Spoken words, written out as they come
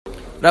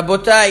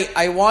Rabotai,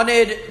 I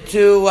wanted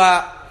to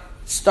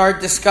start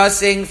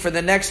discussing for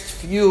the next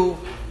few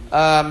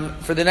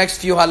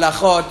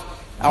halachot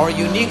our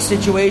unique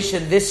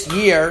situation this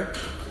year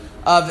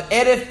of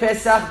Erev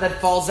Pesach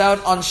that falls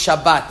out on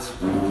Shabbat,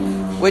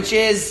 which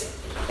is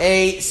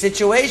a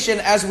situation,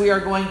 as we are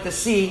going to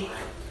see,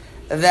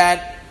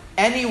 that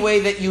any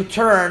way that you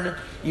turn,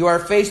 you are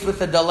faced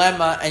with a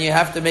dilemma and you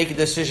have to make a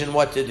decision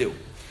what to do.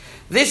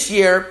 This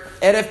year,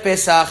 Erev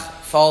Pesach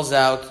falls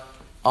out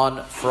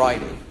on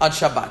Friday, on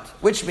Shabbat,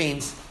 which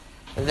means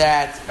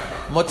that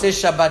Motzei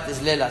Shabbat is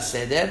Leil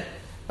HaSeder,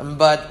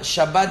 but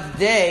Shabbat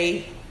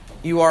day,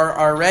 you are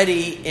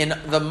already in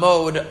the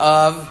mode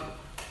of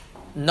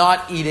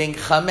not eating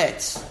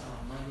chametz.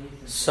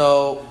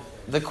 So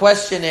the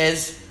question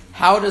is,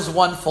 how does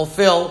one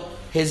fulfill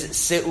his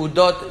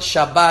seudot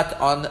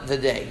Shabbat on the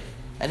day?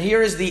 And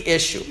here is the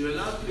issue. You're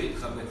allowed to eat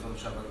chametz on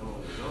Shabbat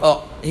morning, no?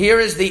 Oh, here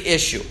is the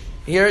issue.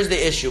 Here is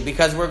the issue,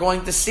 because we're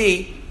going to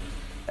see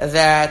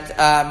that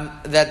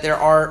that there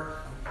are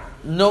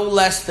no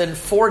less than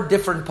 4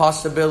 different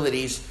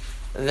possibilities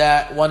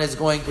that one is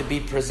going to be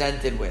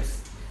presented with.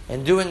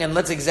 And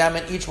let's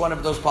examine each one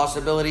of those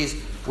possibilities,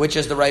 which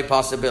is the right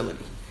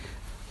possibility.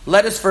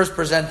 Let us first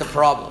present the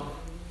problem.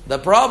 The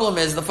problem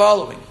is the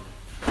following: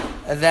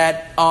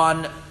 that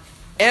on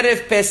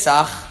Erev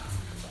Pesach,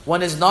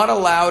 one is not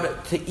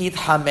allowed to eat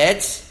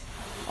hametz.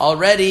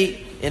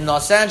 Already in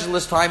Los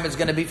Angeles time, it's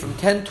going to be from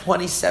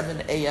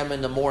 10:27 a.m.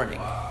 in the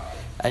morning.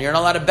 And you're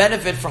not allowed to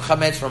benefit from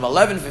chametz from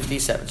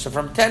 11:57. So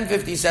from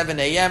 10:57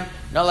 a.m.,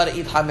 you're not allowed to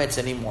eat chametz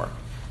anymore.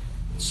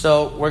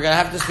 So we're going to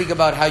have to speak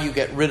about how you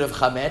get rid of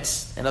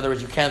chametz. In other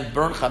words, you can't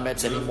burn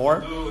chametz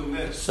anymore.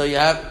 So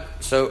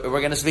we're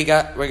going to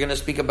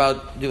speak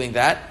about doing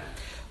that.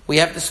 We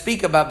have to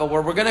speak about, but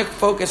what we're going to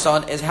focus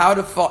on is how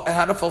to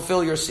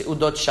fulfill your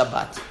seudot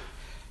Shabbat.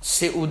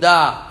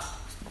 Seudah,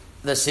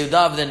 the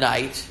seudah of the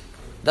night,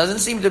 doesn't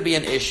seem to be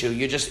an issue.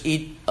 You just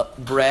eat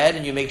bread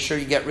and you make sure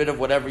you get rid of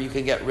whatever you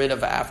can get rid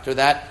of after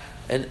that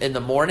in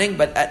the morning.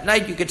 But at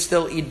night you could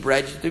still eat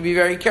bread. You have to be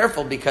very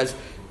careful, because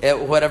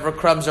whatever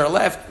crumbs are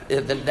left,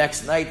 the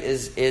next night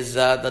is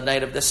the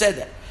night of the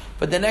Seder.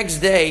 But the next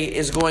day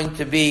is going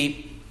to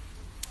be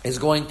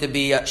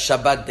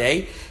Shabbat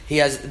day. He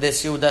has the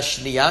Seudah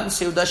Shniyah and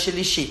Seudah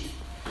Shlishit.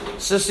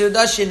 So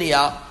Seudah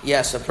Shniyah,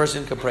 yes, a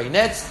person could pray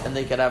netz and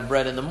they could have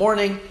bread in the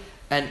morning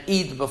and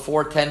eat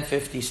before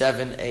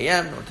 10:57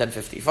 a.m. or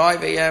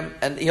 10:55 a.m.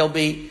 and he'll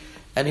be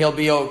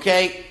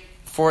okay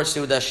for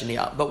Seudah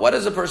Shniyah. But what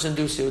does a person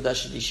do Seudah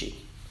Shlishit?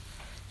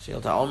 So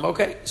you'll tell him,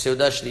 okay,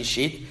 Seudah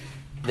Shlishit.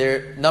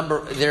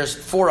 There's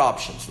 4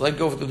 options. Let's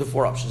go through the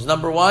 4 options.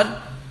 Number 1,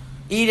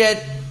 eat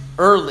it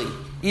early.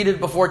 Eat it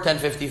before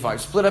 10:55.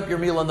 Split up your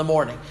meal in the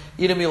morning.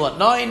 Eat a meal at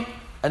 9,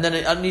 and then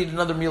eat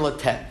another meal at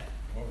 10.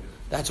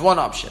 That's one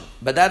option.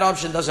 But that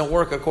option doesn't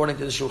work according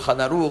to the Shulchan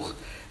Aruch,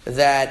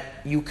 that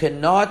you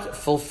cannot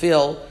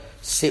fulfill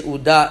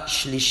Seudah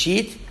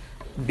Shlishit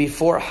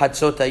before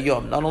Hatzot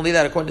Hayom. Not only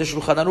that, according to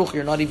Shulchan Aruch,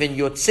 you're not even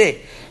Yotzeh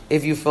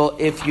if you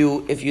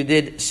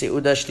did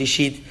Seudah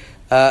Shlishit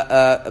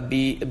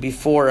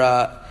before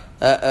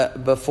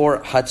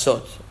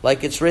Hatzot,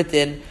 like it's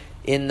written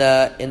in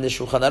the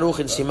Shulchan Aruch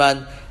in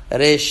Siman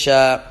Resh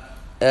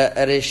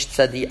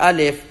Tzadi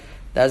Aleph.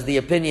 That's the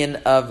opinion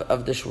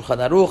of the Shulchan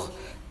Aruch,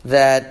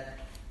 that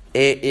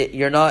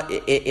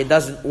it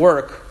doesn't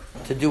work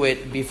to do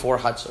it before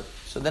Hatzot.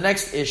 So the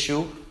next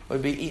issue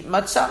would be eat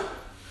matzah.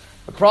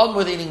 The problem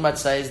with eating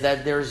matzah is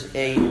that there's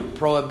a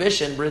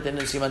prohibition written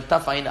in Siman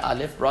Tafayin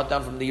Aleph, brought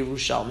down from the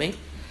Yerushalmi,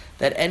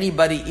 that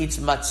anybody eats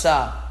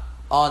matzah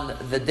on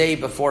the day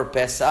before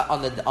Pesach,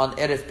 on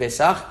Erev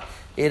Pesach,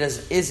 it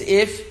is as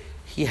if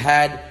he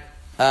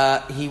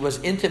was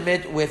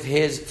intimate with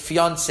his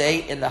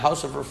fiancée in the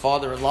house of her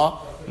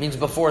father-in-law. Means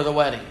before the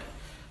wedding,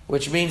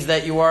 which means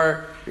that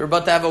you're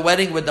about to have a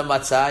wedding with the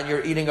matzah and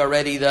you're eating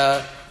already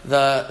the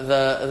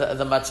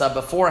matzah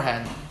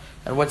beforehand.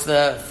 And what's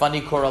the funny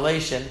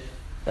correlation?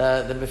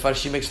 The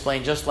Mefarshim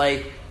explain, just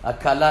like a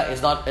kala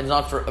is not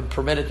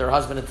permitted to her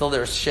husband until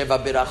there's sheva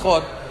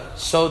birachot,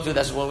 so too,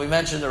 that's what we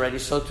mentioned already,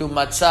 so too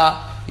matzah,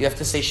 you have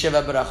to say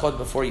sheva birachot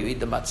before you eat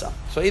the matzah.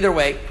 So either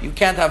way, you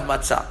can't have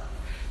matzah.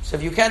 So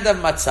if you can't have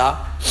matzah,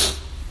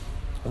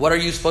 what are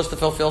you supposed to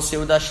fulfill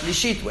Seudah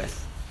Shlishit with?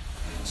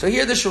 So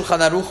here the Shulchan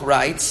Aruch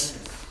writes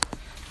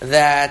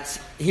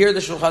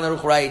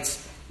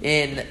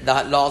in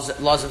the laws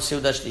of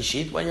Seudah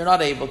Shlishit, when you're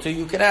not able to,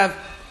 you can have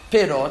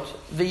pirot,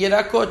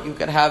 v'yirakot, you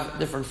can have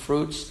different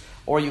fruits,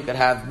 or you can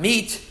have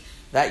meat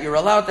that you're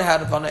allowed to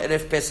have on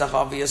Erev Pesach,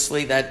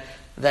 obviously, that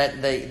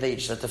they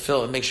just have to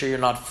fill and make sure you're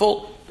not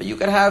full, but you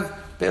can have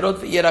pirot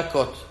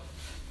v'yirakot.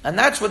 And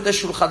that's what the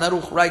Shulchan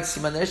Aruch writes,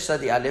 Siman Resh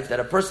Tzadi Aleph, that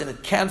a person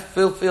that can't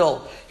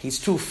fulfill, he's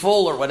too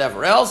full or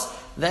whatever else,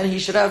 then he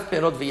should have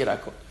pirot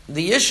v'yirakot.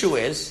 The issue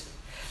is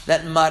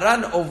that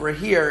Maran over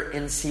here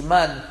in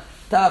Siman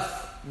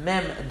Taf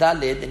Mem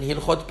Dalid in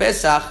Hilchot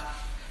Pesach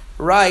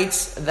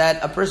writes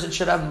that a person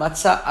should have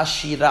matzah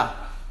ashira.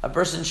 A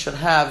person should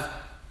have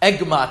egg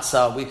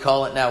matzah, we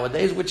call it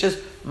nowadays, which is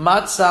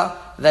matzah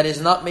that is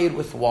not made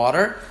with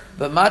water,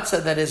 But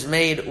matzah that is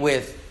made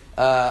with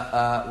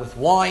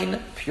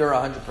wine, pure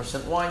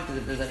 100% wine, because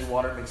if there's any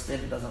water mixed in,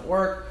 it doesn't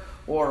work.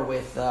 Or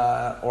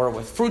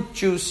with fruit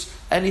juice,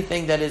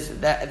 anything that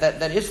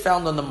is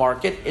found on the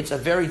market, it's a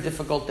very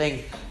difficult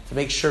thing to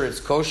make sure it's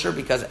kosher,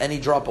 because any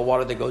drop of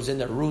water that goes in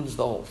there ruins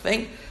the whole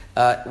thing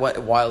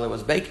while it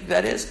was baking.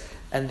 That is,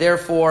 and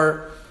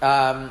therefore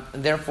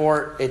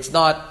it's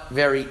not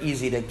very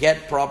easy to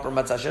get proper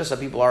matzah shira. So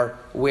people are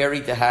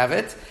wary to have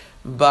it,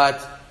 but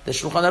the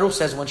Shulchan Aruch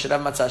says one should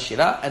have matzah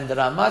shira, and the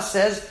Rama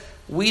says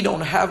we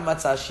don't have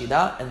matzah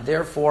shira, and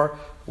therefore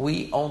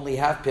we only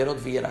have perot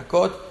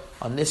v'yirakot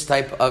on this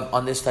type of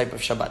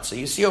Shabbat. So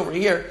you see over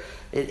here,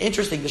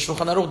 interesting. The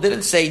Shulchan Aruch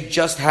didn't say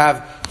just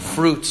have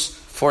fruits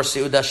for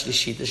Seudah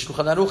Shlishit. The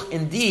Shulchan Aruch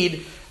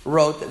indeed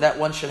wrote that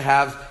one should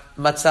have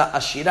matzah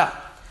ashira.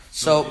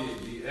 So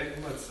the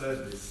egg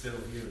matzah they sell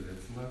here,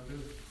 that's not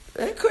good.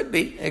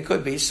 It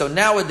could be. So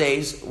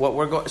nowadays, what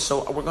we're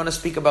going to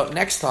speak about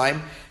next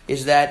time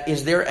is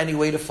there any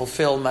way to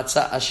fulfill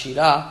matzah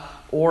ashira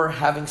or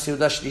having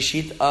Seudah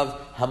Shlishit of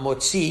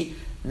hamotzi?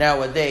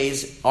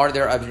 Nowadays, are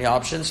there any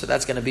options? So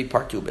that's going to be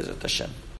part 2, B'ezrat Hashem.